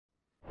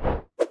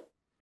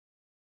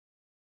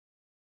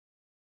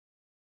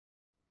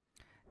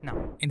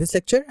Now, in this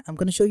lecture, I'm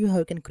going to show you how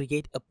you can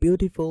create a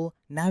beautiful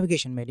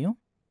navigation menu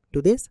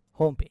to this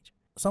home page.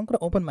 So I'm going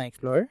to open my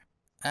Explorer,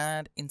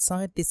 and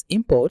inside this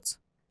imports,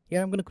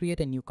 here I'm going to create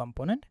a new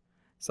component.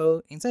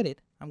 So inside it,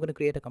 I'm going to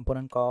create a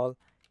component called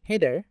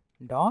header.jsx.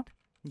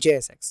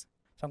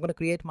 So I'm going to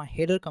create my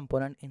header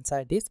component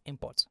inside this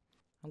imports.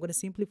 I'm going to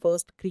simply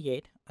first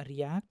create a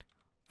React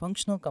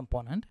functional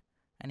component,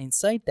 and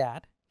inside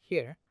that,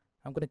 here,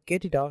 I'm going to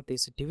get rid of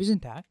this division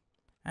tag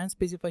and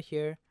specify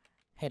here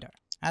header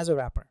as a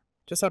wrapper.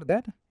 Just out of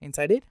that,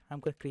 inside it,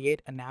 I'm going to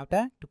create a nav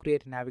tag to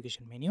create a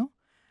navigation menu,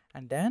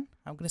 and then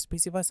I'm going to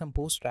specify some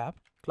bootstrap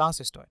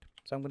classes to it.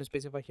 So I'm going to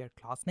specify here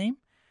class name,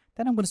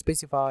 then I'm going to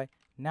specify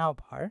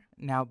navbar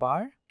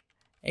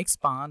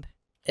expand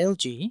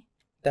lg,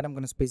 then I'm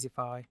going to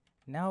specify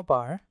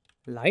navbar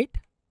light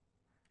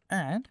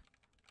and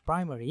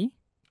primary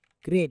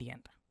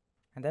gradient,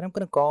 and then I'm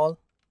going to call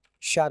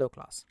shadow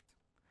class.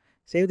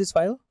 Save this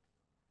file.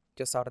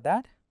 Just out of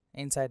that,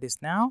 inside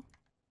this now,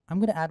 I'm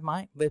going to add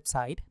my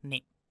website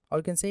name, or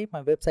you can say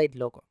my website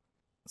logo.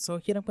 So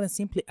here I'm going to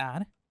simply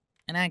add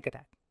an anchor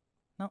tag.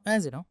 Now,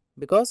 as you know,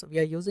 because we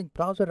are using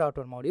browser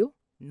router module,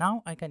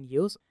 now I can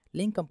use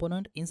link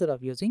component instead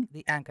of using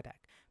the anchor tag.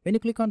 When you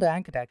click on the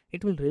anchor tag,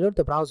 it will reload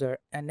the browser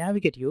and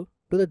navigate you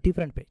to the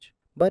different page.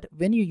 But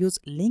when you use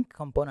link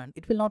component,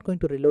 it will not going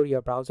to reload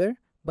your browser,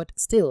 but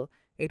still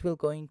it will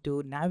going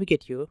to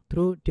navigate you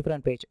through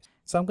different pages.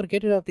 So I'm going to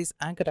get rid of this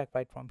anchor tag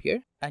right from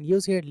here and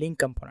use here link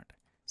component.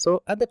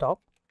 So at the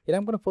top, here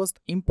I'm going to first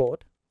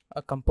import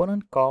a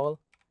component called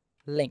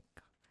link,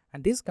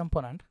 and this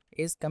component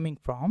is coming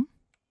from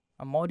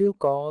a module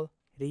called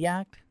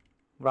React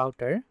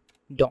Router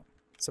DOM.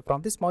 So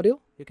from this module,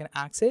 you can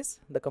access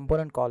the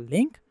component called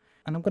link,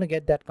 and I'm going to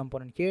get that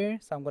component here.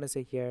 So I'm going to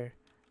say here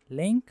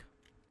link,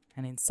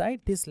 and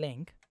inside this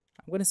link,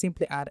 I'm going to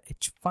simply add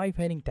h5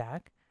 heading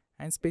tag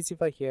and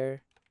specify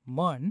here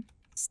MERN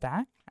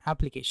stack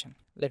application.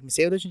 Let me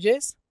save the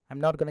changes.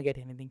 I'm not going to get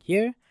anything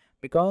here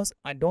because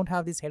I don't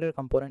have this header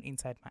component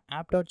inside my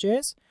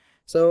app.js.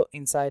 So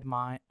inside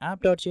my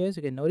app.js,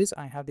 you can notice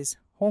I have this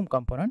home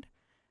component.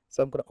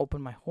 So I'm going to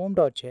open my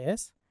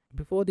home.js.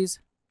 Before this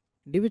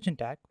division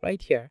tag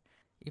right here,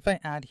 if I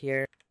add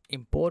here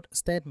import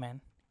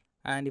statement,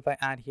 and if I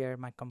add here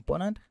my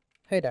component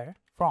header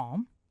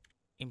from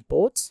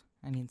imports,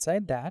 and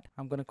inside that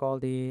I'm going to call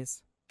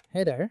this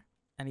header,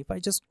 and if I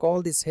just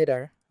call this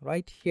header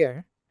right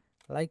here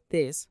like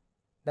this,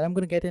 then I'm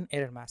going to get an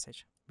error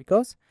message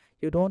because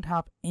you don't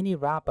have any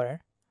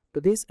wrapper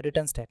to this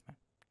return statement.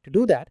 To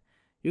do that,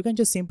 you can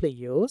just simply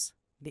use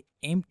the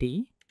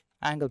empty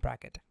angle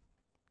bracket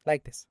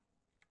like this,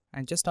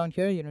 and just down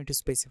here you need to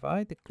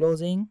specify the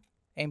closing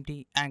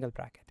empty angle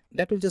bracket.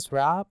 That will just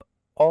wrap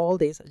all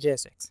these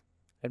JSX.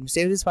 Let me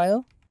save this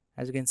file.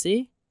 As you can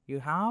see, you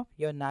have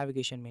your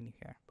navigation menu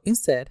here.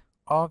 Instead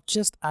of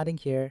just adding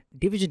here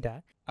division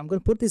tag, I'm going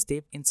to put this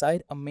div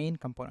inside a main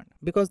component.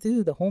 Because this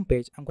is the home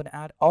page, I'm going to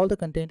add all the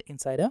content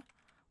inside a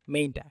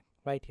main tag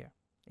right here.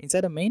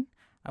 Inside a main,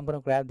 I'm going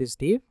to grab this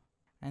div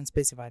and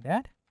specify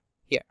that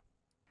here.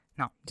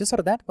 Now, just out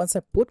of that, once I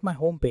put my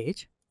home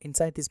page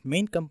inside this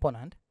main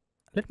component,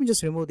 let me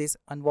just remove this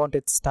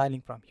unwanted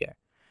styling from here.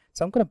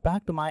 So I'm going to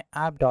back to my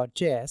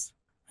app.js,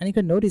 and you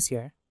can notice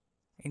here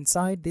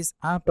inside this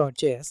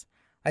app.js,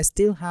 I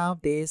still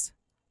have this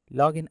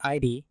login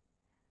ID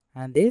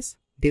and this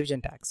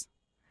division tags.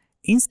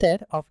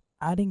 Instead of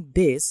adding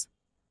this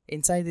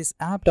inside this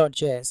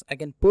app.js, I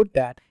can put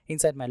that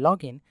inside my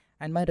login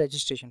and my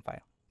registration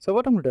file. So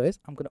what I'm going to do is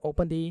I'm going to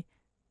open the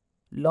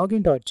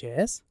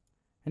login.js,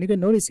 and you can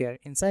notice here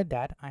inside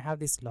that I have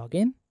this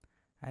login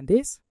and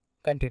this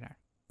container.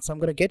 So I'm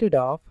going to get rid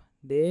of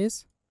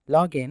this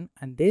login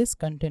and this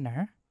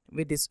container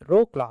with this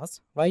row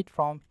class right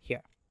from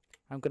here.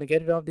 I'm going to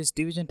get rid of these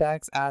division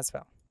tags as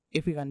well.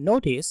 If you can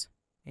notice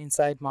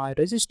inside my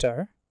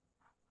register,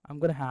 I'm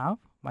going to have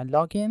my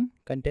login,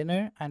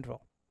 container and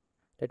row.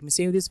 Let me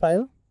save this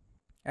file.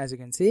 As you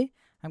can see,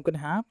 I'm going to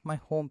have my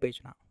home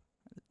page now.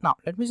 Now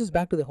let me just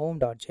back to the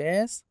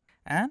home.js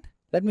and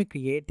let me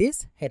create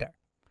this header.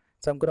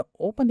 So I'm going to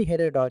open the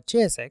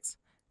header.jsx,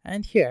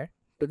 and here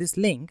to this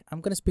link,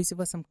 I'm going to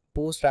specify some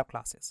bootstrap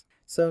classes.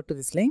 So to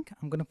this link,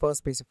 I'm going to first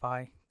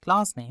specify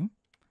class name,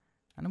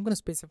 and I'm going to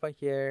specify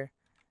here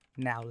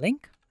now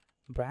link,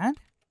 brand,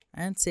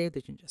 and save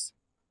the changes.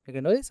 You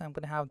can notice I'm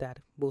going to have that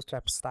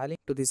bootstrap styling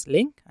to this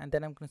link, and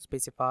then I'm going to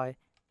specify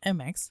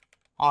mx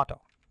auto.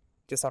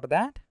 Just out of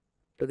that,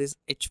 to this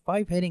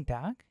h5 heading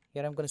tag,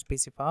 here I'm going to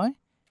specify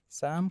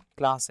some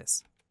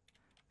classes.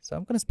 So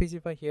I'm going to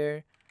specify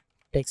here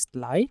text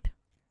light,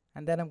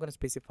 and then I'm going to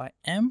specify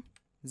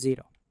m0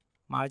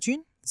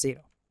 margin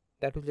 0.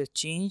 That will just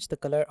change the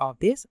color of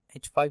this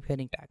h5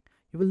 heading tag.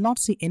 You will not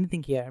see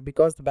anything here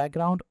because the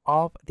background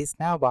of this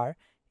navbar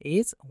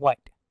is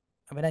white.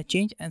 When I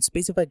change and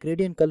specify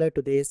gradient color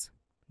to this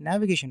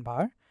navigation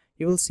bar,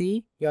 you will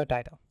see your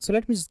title. So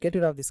let me just get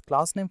rid of this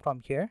class name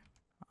from here.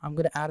 I'm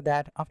going to add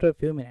that after a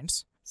few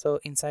minutes. So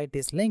inside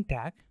this link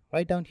tag,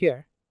 right down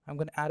here, I'm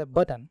going to add a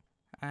button,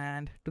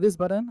 and to this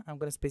button, I'm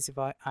going to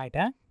specify I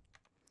tag.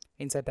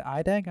 Inside the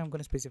I tag, I'm going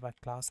to specify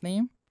class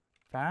name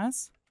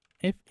as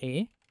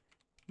FA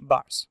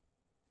bars.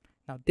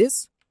 Now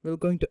this will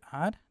going to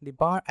add the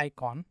bar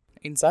icon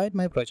inside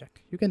my project.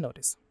 You can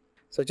notice.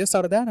 So just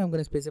out of that, I'm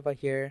going to specify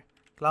here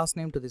class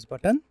name to this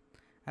button,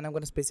 and I'm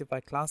going to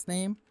specify class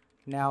name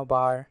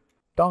Navbar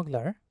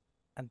toggler,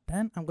 and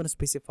then I'm going to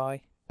specify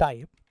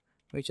type,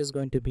 which is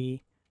going to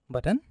be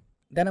button.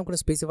 Then I'm going to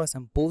specify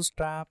some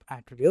bootstrap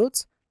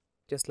attributes,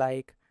 just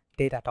like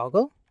data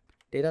toggle.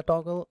 Data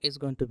toggle is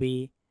going to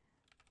be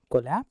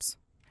collapse,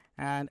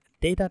 and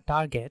data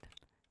target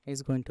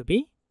is going to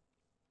be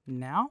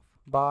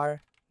Navbar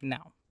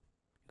now.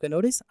 You can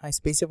notice I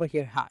specify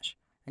here hash,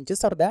 and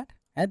just out of that,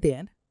 at the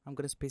end, I'm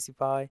going to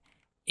specify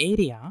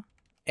area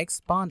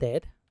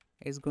expanded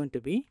is going to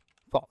be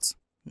false.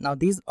 Now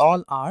these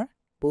all are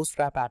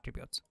bootstrap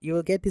attributes. You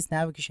will get this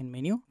navigation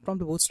menu from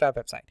the bootstrap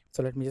website.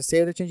 So let me just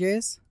save the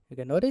changes. You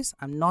can notice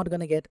I'm not going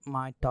to get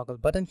my toggle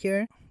button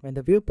here when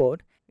the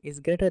viewport is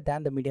greater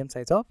than the medium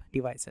size of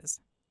devices.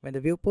 When the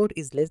viewport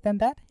is less than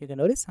that, you can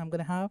notice I'm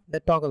going to have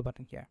the toggle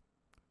button here.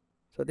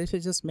 So this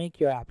will just make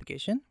your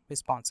application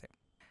responsive.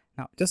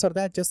 Now just out of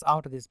that, just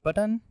out of this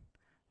button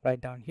right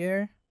down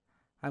here,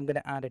 I'm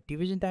going to add a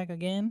division tag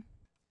again,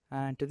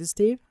 and to this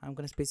div I'm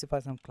going to specify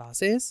some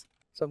classes.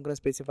 So I'm going to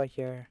specify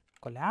here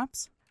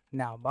collapse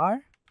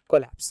navbar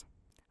collapse.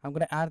 I'm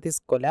going to add this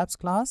collapse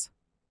class,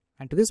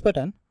 and to this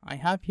button I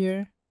have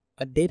here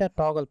a data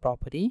toggle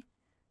property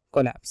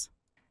collapse.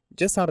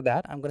 Just out of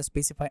that, I'm going to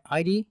specify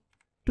ID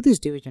to this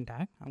division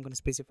tag. I'm going to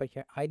specify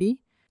here ID.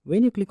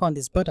 When you click on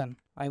this button,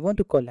 I want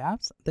to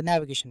collapse the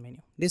navigation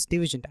menu, this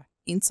division tag.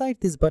 Inside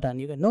this button,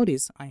 you can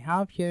notice I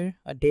have here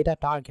a data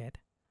target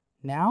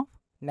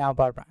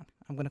Navbar brand.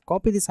 I'm going to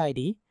copy this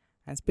ID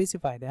and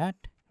specify that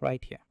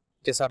right here.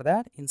 Just out of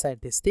that,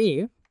 inside this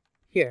div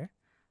here,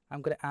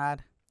 I'm going to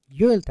add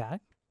UL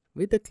tag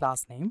with the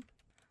class name,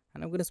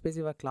 and I'm going to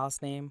specify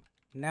class name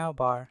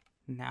Navbar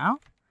now.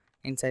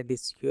 Inside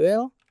this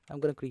UL, I'm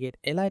going to create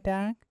li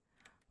tag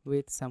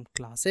with some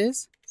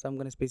classes. So I'm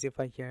going to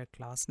specify here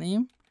class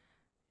name.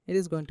 It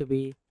is going to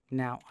be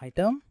now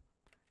item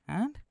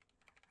and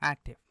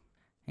active.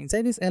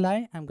 Inside this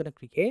li, I'm going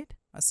to create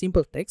a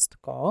simple text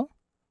called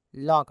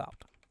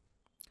logout.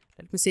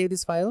 Let me save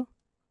this file.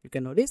 You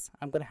can notice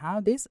I'm going to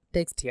have this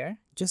text here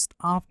just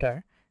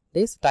after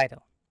this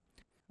title.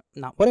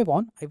 Now what I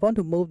want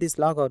to move this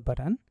logout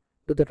button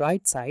to the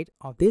right side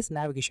of this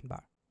navigation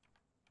bar.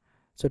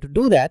 So to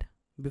do that,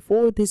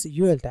 before this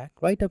UL tag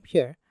right up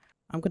here,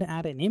 I'm going to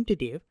add an empty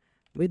div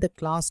with the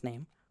class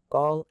name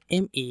called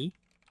ME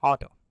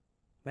auto.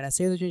 When I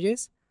save the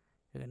changes,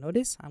 you can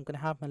notice I'm going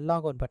to have my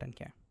logout button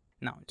here.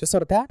 Now just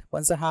out of that,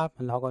 once I have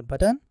my logout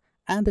button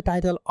and the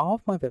title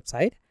of my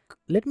website,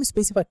 let me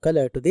specify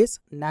color to this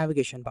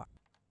navigation bar.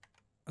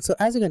 So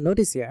as you can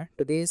notice here,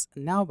 to this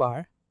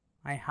navbar,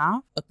 I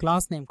have a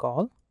class name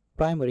called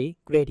primary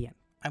gradient.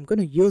 I'm going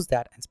to use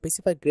that and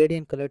specify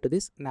gradient color to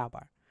this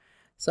navbar.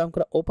 So I'm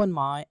going to open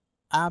my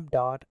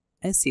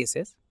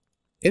app.scss.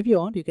 If you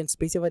want, you can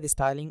specify the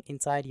styling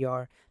inside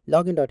your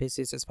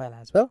login.scss file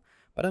as well,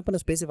 but I'm going to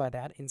specify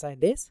that inside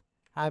this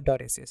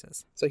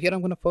app.scss. So here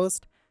I'm going to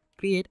first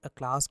create a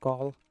class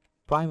called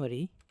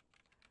primary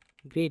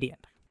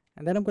gradient,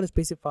 and then I'm going to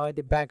specify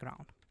the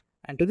background,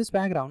 and to this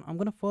background I'm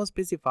going to first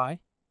specify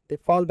the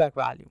fallback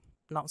value.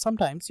 Now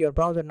sometimes your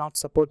browser not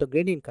support the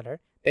gradient color,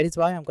 that is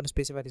why I'm going to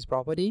specify this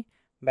property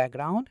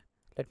background.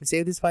 Let me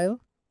save this file.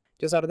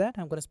 Just out of that,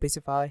 I'm going to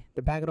specify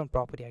the background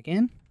property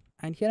again,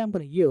 and here I'm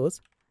going to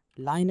use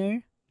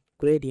liner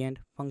gradient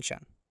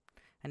function,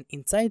 and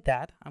inside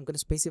that I'm going to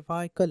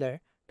specify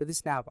color to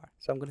this navbar.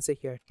 So I'm going to say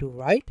here to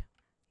right,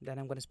 then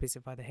I'm going to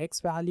specify the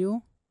hex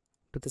value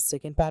to the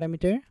second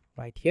parameter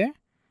right here,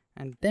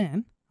 and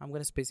then I'm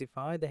going to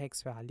specify the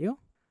hex value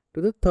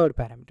to the third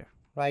parameter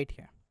right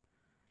here.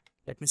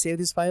 Let me save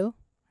this file.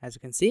 As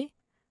you can see,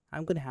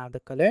 I'm going to have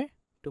the color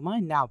to my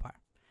navbar.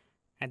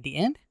 At the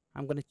end,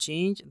 I'm going to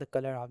change the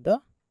color of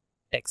the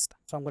text.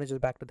 So I'm going to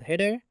just back to the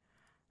header,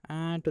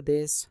 and to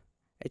this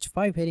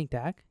h5 heading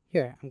tag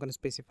here, I'm going to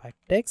specify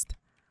text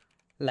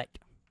light.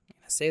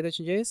 Save the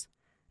changes.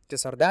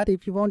 Just for that,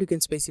 if you want, you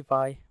can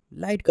specify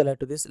light color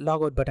to this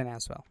logout button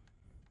as well.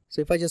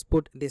 So if I just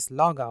put this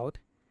logout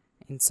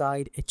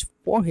inside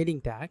h4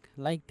 heading tag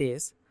like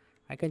this,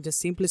 I can just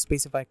simply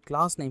specify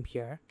class name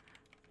here,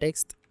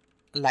 text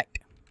light.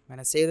 When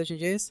I save the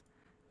changes,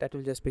 that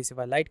will just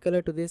specify light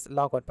color to this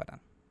logout button.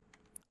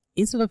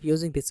 Instead of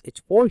using this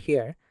h4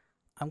 here,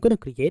 I'm going to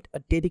create a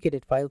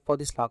dedicated file for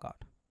this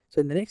logout. So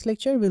in the next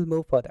lecture, we'll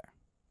move further.